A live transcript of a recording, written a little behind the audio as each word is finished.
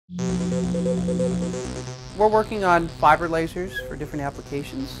We're working on fiber lasers for different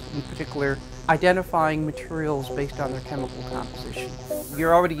applications, in particular identifying materials based on their chemical composition.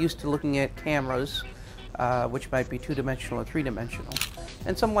 You're already used to looking at cameras, which might be two-dimensional or three-dimensional,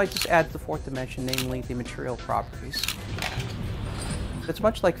 and some light just adds the fourth dimension, namely the material properties. It's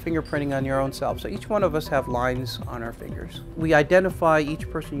much like fingerprinting on your own self, so each one of us have lines on our fingers. We identify each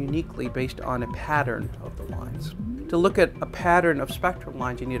person uniquely based on a pattern of the lines. To look at a pattern of spectral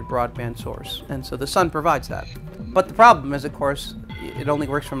lines, you need a broadband source, and so the sun provides that. But the problem is, of course, it only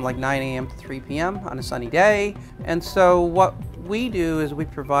works from like 9 a.m. to 3 p.m. on a sunny day, and so what we do is we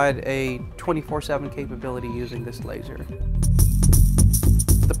provide a 24/7 capability using this laser.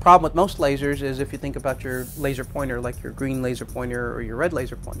 The problem with most lasers is if you think about your laser pointer, like your green laser pointer or your red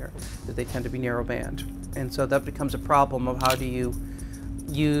laser pointer, that they tend to be narrow band. And so that becomes a problem of how do you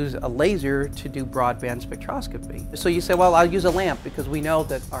use a laser to do broadband spectroscopy. So you say, well, I'll use a lamp because we know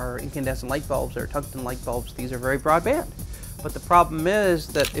that our incandescent light bulbs or tungsten light bulbs, these are very broadband. But the problem is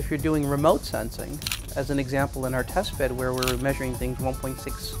that if you're doing remote sensing, as an example in our test bed where we're measuring things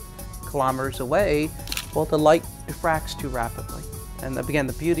 1.6 kilometers away, well, the light diffracts too rapidly. And again,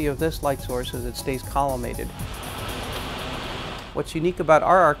 the beauty of this light source is it stays collimated. What's unique about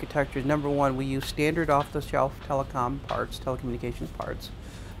our architecture is, number one, we use standard off-the-shelf telecommunications parts.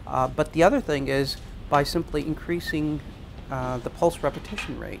 But the other thing is, by simply increasing the pulse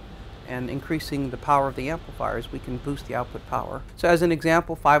repetition rate and increasing the power of the amplifiers, we can boost the output power. So as an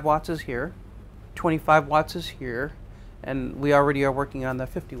example, 5 watts is here, 25 watts is here, and we already are working on the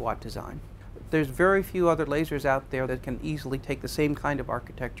 50-watt design. There's very few other lasers out there that can easily take the same kind of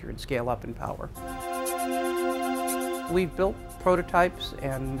architecture and scale up in power. We've built prototypes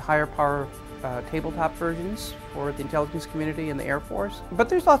and higher power tabletop versions for the intelligence community and the Air Force, but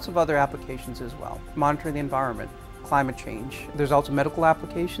there's lots of other applications as well. Monitoring the environment, climate change. There's also medical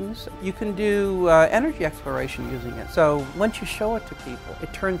applications. You can do energy exploration using it. So once you show it to people,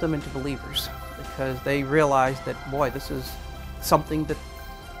 it turns them into believers because they realize that, boy, this is something that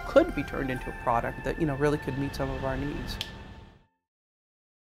could be turned into a product that, really could meet some of our needs.